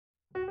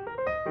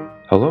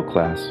Hello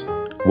class,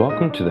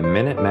 welcome to the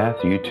Minute Math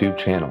YouTube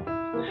channel.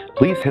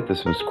 Please hit the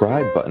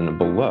subscribe button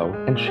below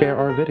and share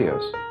our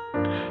videos.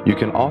 You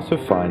can also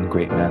find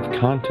great math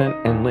content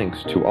and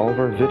links to all of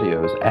our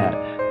videos at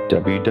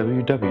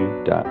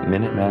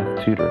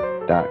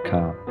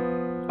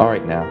www.minutemathtutor.com.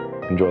 Alright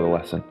now, enjoy the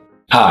lesson.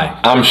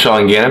 Hi, I'm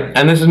Sean Gannon,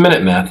 and this is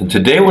Minute Math, and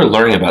today we're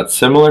learning about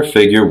similar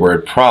figure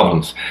word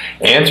problems.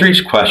 Answer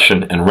each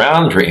question and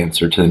round your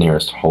answer to the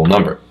nearest whole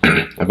number.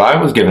 If I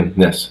was given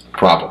this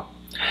problem,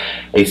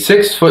 a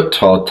 6-foot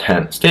tall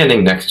tent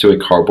standing next to a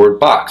cardboard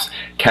box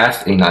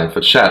casts a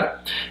 9-foot shadow.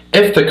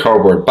 If the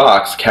cardboard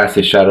box casts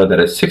a shadow that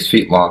is 6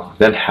 feet long,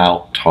 then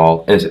how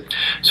tall is it?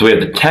 So we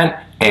have the tent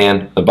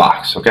and the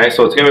box. Okay,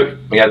 so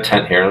we got a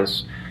tent here.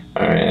 It's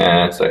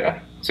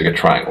like a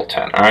triangle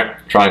tent. All right,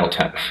 triangle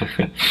tent.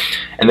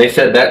 And they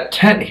said that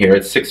tent here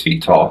is 6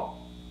 feet tall.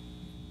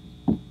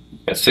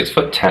 A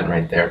 6-foot tent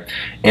right there,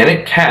 and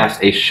it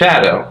casts a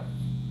shadow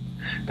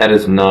that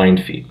is 9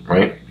 feet.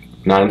 Right.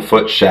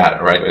 9-foot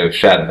shadow, right? We have a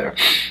shadow there.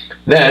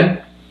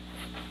 Then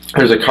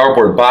there's a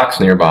cardboard box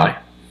nearby,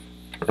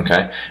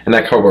 okay? And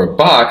that cardboard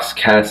box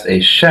casts a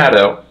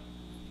shadow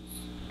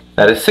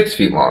that is 6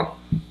 feet long.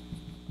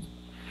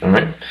 All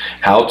right?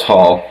 What's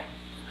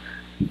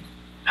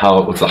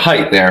the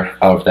height there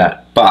of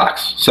that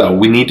box? So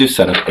we need to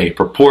set up a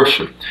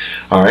proportion.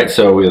 All right,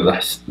 so we have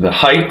the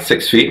height,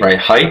 6 feet, right?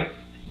 Height,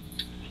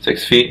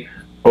 6 feet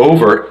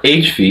over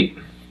h feet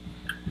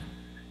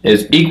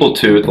is equal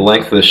to the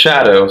length of the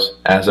shadows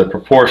as a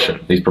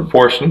proportion. These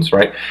proportions,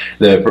 right,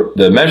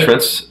 the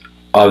measurements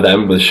of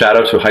them with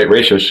shadow to height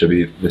ratio should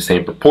be the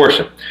same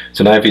proportion.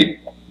 So 9 feet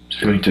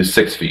to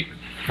 6 feet,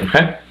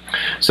 okay?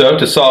 So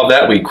to solve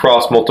that, we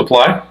cross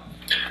multiply.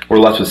 We're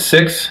left with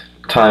 6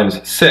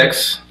 times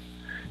 6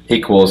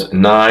 equals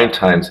 9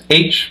 times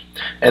h,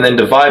 and then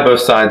divide both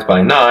sides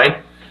by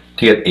 9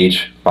 to get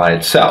h by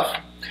itself.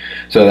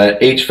 So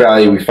that h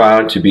value we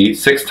found to be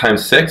 6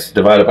 times 6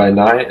 divided by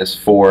 9 is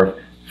 4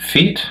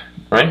 feet,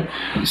 right?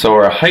 So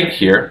our height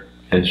here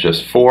is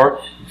just 4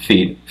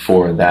 feet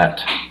for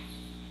that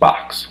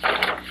box.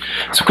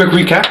 So quick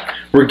recap,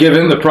 we're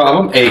given the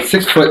problem, a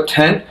 6-foot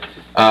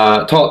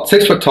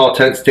tall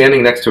tent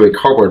standing next to a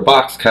cardboard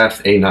box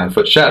casts a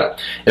 9-foot shadow.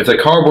 If the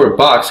cardboard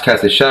box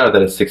casts a shadow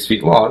that is 6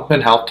 feet long,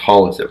 then how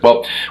tall is it?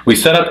 Well, we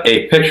set up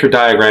a picture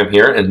diagram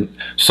here and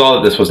saw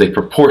that this was a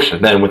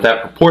proportion. Then with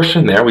that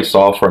proportion there, we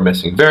solved for a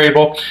missing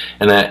variable,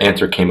 and that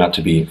answer came out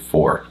to be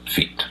 4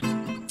 feet.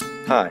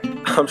 Hi,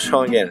 I'm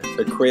Sean Gannon,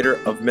 the creator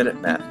of Minute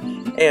Math,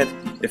 and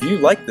if you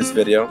like this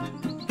video,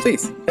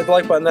 please hit the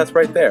like button that's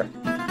right there.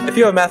 If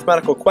you have a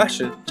mathematical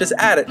question, just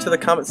add it to the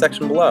comment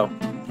section below.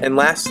 And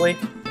lastly,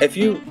 if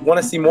you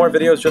want to see more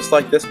videos just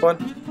like this one,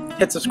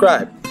 hit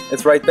subscribe.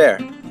 It's right there.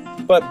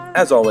 But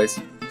as always,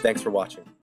 thanks for watching.